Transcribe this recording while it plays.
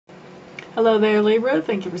Hello there, Libra.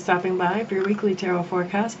 Thank you for stopping by for your weekly tarot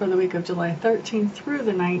forecast for the week of July 13th through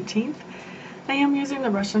the 19th. I am using the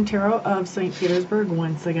Russian Tarot of St. Petersburg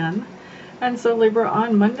once again. And so, Libra,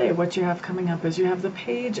 on Monday, what you have coming up is you have the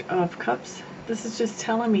Page of Cups. This is just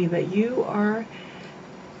telling me that you are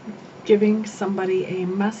giving somebody a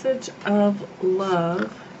message of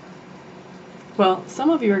love. Well, some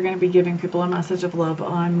of you are going to be giving people a message of love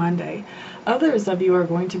on Monday. Others of you are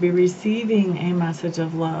going to be receiving a message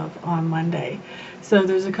of love on Monday. So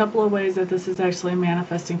there's a couple of ways that this is actually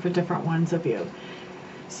manifesting for different ones of you.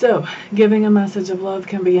 So giving a message of love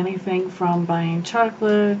can be anything from buying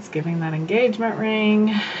chocolates, giving that engagement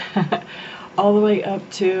ring, all the way up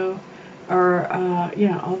to,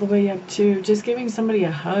 all the way up to just giving somebody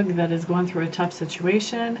a hug that is going through a tough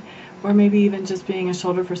situation, or maybe even just being a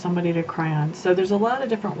shoulder for somebody to cry on. So there's a lot of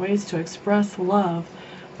different ways to express love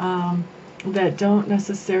that don't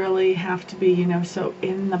necessarily have to be, so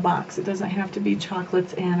in the box. It doesn't have to be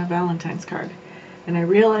chocolates and a Valentine's card. And I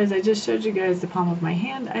realize I just showed you guys the palm of my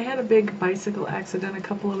hand. I had a big bicycle accident a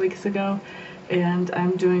couple of weeks ago, and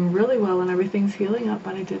I'm doing really well and everything's healing up,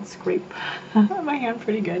 but I did scrape my hand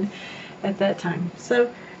pretty good at that time.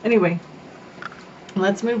 So anyway,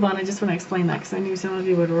 let's move on. I just want to explain that because I knew some of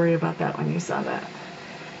you would worry about that when you saw that.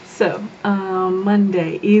 So,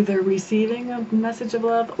 Monday, either receiving a message of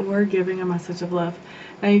love or giving a message of love.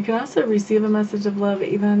 Now, you can also receive a message of love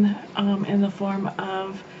even in the form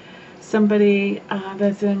of somebody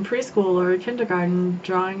that's in preschool or kindergarten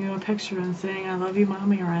drawing you a picture and saying, I love you,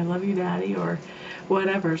 Mommy, or I love you, Daddy, or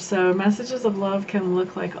whatever. So messages of love can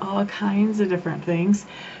look like all kinds of different things.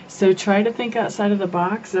 So try to think outside of the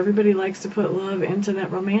box. Everybody likes to put love into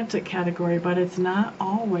that romantic category, but it's not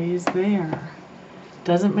always there.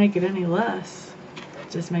 Doesn't make it any less.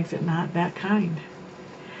 Just makes it not that kind.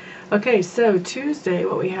 Okay, so Tuesday,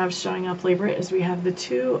 what we have showing up, Libra, is we have the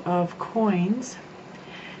Two of Coins.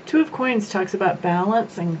 Two of Coins talks about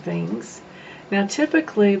balancing things. Now,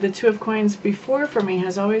 typically, the Two of Coins before for me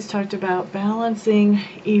has always talked about balancing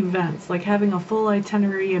events, like having a full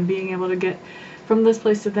itinerary and being able to get from this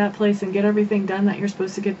place to that place and get everything done that you're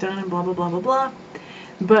supposed to get done and blah, blah, blah, blah, blah.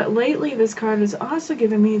 But lately, this card has also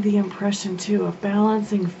given me the impression, too, of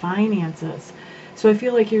balancing finances. So I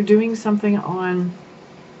feel like you're doing something on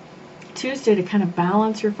Tuesday to kind of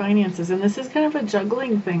balance your finances. And this is kind of a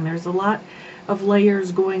juggling thing. There's a lot of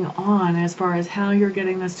layers going on as far as how you're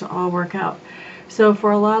getting this to all work out. So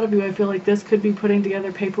for a lot of you, I feel like this could be putting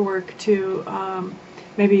together paperwork to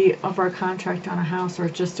maybe of our contract on a house, or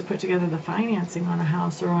just to put together the financing on a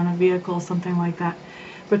house or on a vehicle, something like that.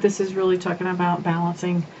 But this is really talking about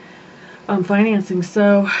balancing financing.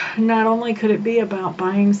 So not only could it be about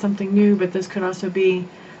buying something new, but this could also be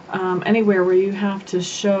anywhere where you have to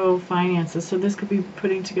show finances. So this could be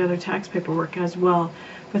putting together tax paperwork as well.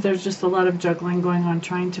 But there's just a lot of juggling going on,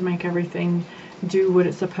 trying to make everything do what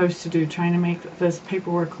it's supposed to do, trying to make this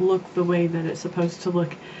paperwork look the way that it's supposed to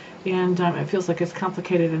look. And it feels like it's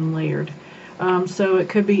complicated and layered. So it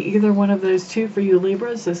could be either one of those two for you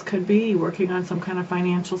Libras. This could be working on some kind of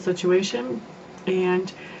financial situation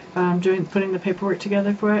and putting the paperwork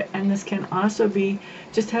together for it. And this can also be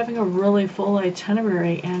just having a really full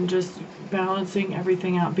itinerary and just balancing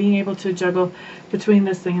everything out, being able to juggle between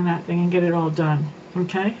this thing and that thing and get it all done.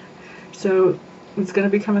 Okay? So it's going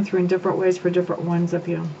to be coming through in different ways for different ones of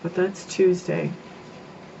you. But that's Tuesday.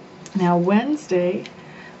 Now Wednesday,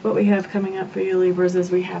 what we have coming up for you Libras is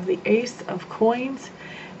we have the Ace of Coins.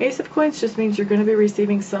 Ace of Coins just means you're going to be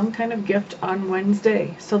receiving some kind of gift on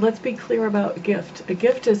Wednesday. So let's be clear about gift. A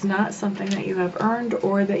gift is not something that you have earned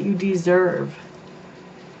or that you deserve.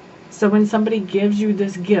 So when somebody gives you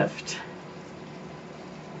this gift,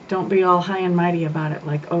 don't be all high and mighty about it,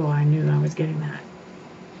 like, oh, I knew I was getting that.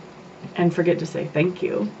 And forget to say thank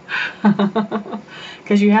you.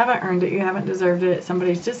 Because you haven't earned it, you haven't deserved it.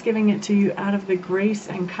 Somebody's just giving it to you out of the grace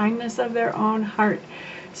and kindness of their own heart.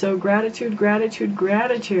 So gratitude, gratitude,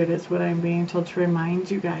 gratitude is what I'm being told to remind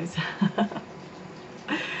you guys.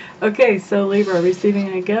 Okay, so Libra, receiving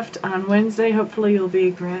a gift on Wednesday. Hopefully you'll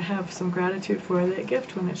have some gratitude for that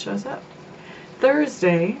gift when it shows up.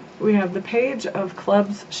 Thursday, we have the Page of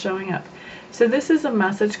Clubs showing up. So this is a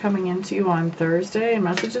message coming into you on Thursday, and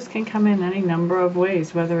messages can come in any number of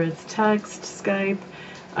ways, whether it's text, Skype,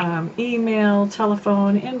 email,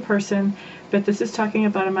 telephone, in person. But this is talking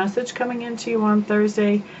about a message coming into you on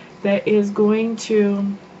Thursday that is going to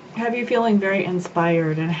have you feeling very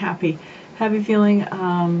inspired and happy, have you feeling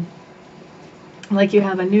like you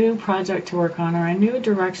have a new project to work on or a new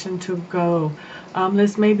direction to go.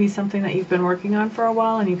 This may be something that you've been working on for a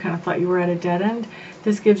while and you kind of thought you were at a dead end.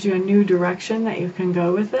 This gives you a new direction that you can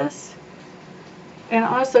go with this. And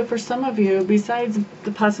also for some of you, besides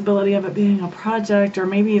the possibility of it being a project or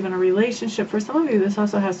maybe even a relationship, for some of you this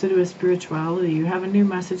also has to do with spirituality. You have a new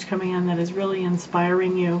message coming in that is really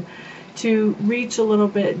inspiring you to reach a little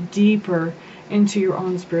bit deeper into your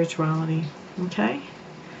own spirituality. Okay?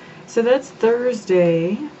 So that's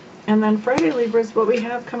Thursday. And then Friday, Libras, what we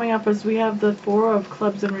have coming up is we have the Four of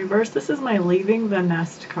Clubs in reverse. This is my leaving the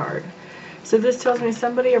nest card. So this tells me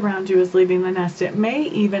somebody around you is leaving the nest. It may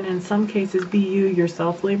even, in some cases, be you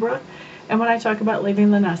yourself, Libra. And when I talk about leaving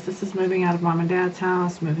the nest, this is moving out of mom and dad's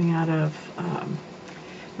house, moving out of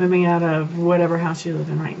whatever house you live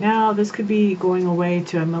in right now. This could be going away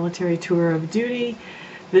to a military tour of duty.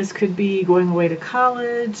 This could be going away to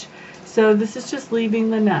college. So this is just leaving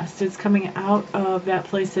the nest. It's coming out of that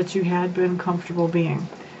place that you had been comfortable being.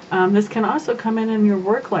 This can also come in your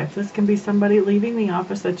work life. This can be somebody leaving the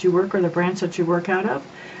office that you work or the branch that you work out of.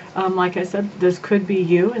 Like I said, this could be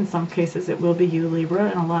you. In some cases it will be you,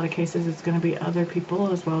 Libra. In a lot of cases it's going to be other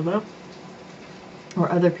people as well, though.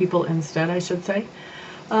 Or other people instead, I should say.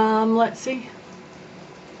 Let's see.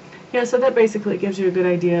 Yeah, so that basically gives you a good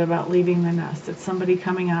idea about leaving the nest. It's somebody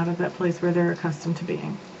coming out of that place where they're accustomed to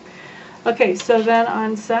being. Okay, so then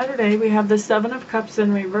on Saturday we have the Seven of Cups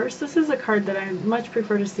in reverse. This is a card that I much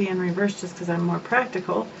prefer to see in reverse just because I'm more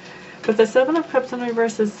practical. But the Seven of Cups in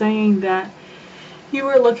reverse is saying that you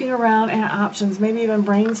are looking around at options, maybe even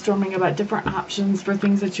brainstorming about different options for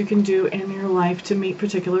things that you can do in your life to meet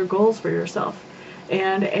particular goals for yourself.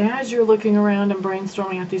 And as you're looking around and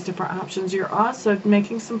brainstorming at these different options, you're also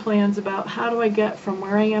making some plans about how do I get from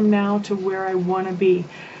where I am now to where I want to be.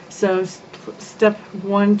 So step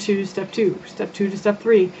 1 to step 2, step 2 to step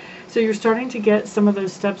 3. So you're starting to get some of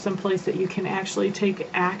those steps in place that you can actually take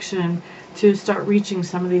action to start reaching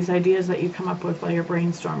some of these ideas that you come up with while you're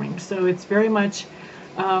brainstorming. So it's very much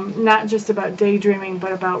not just about daydreaming,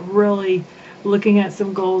 but about really looking at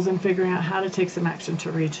some goals and figuring out how to take some action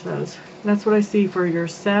to reach those. That's what I see for your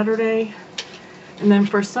Saturday. And then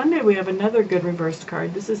for Sunday we have another good reversed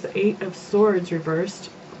card. This is the Eight of Swords reversed.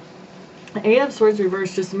 The Eight of Swords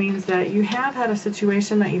reversed just means that you have had a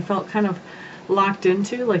situation that you felt kind of locked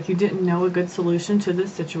into, like you didn't know a good solution to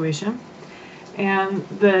this situation. And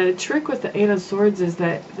the trick with the Eight of Swords is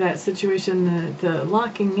that that situation, the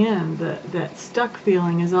locking in, that stuck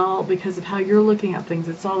feeling is all because of how you're looking at things.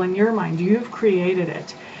 It's all in your mind. You've created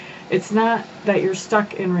it. It's not that you're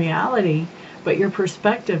stuck in reality, but your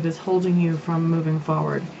perspective is holding you from moving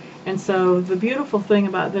forward. And so the beautiful thing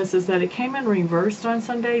about this is that it came in reversed on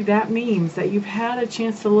Sunday. That means that you've had a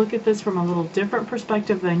chance to look at this from a little different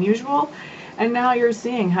perspective than usual. And now you're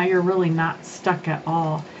seeing how you're really not stuck at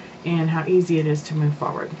all and how easy it is to move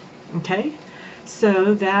forward. Okay?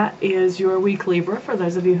 So that is your week, Libra. For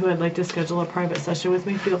those of you who would like to schedule a private session with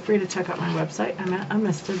me, feel free to check out my website. I'm at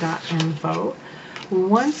amista.info.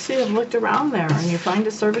 Once you have looked around there and you find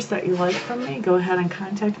a service that you like from me, go ahead and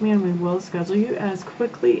contact me and we will schedule you as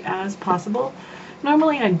quickly as possible.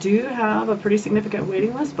 Normally I do have a pretty significant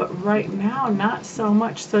waiting list, but right now not so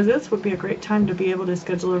much. So this would be a great time to be able to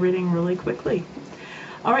schedule a reading really quickly.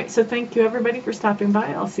 Alright, so thank you everybody for stopping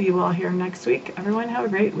by. I'll see you all here next week. Everyone have a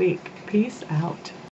great week. Peace out.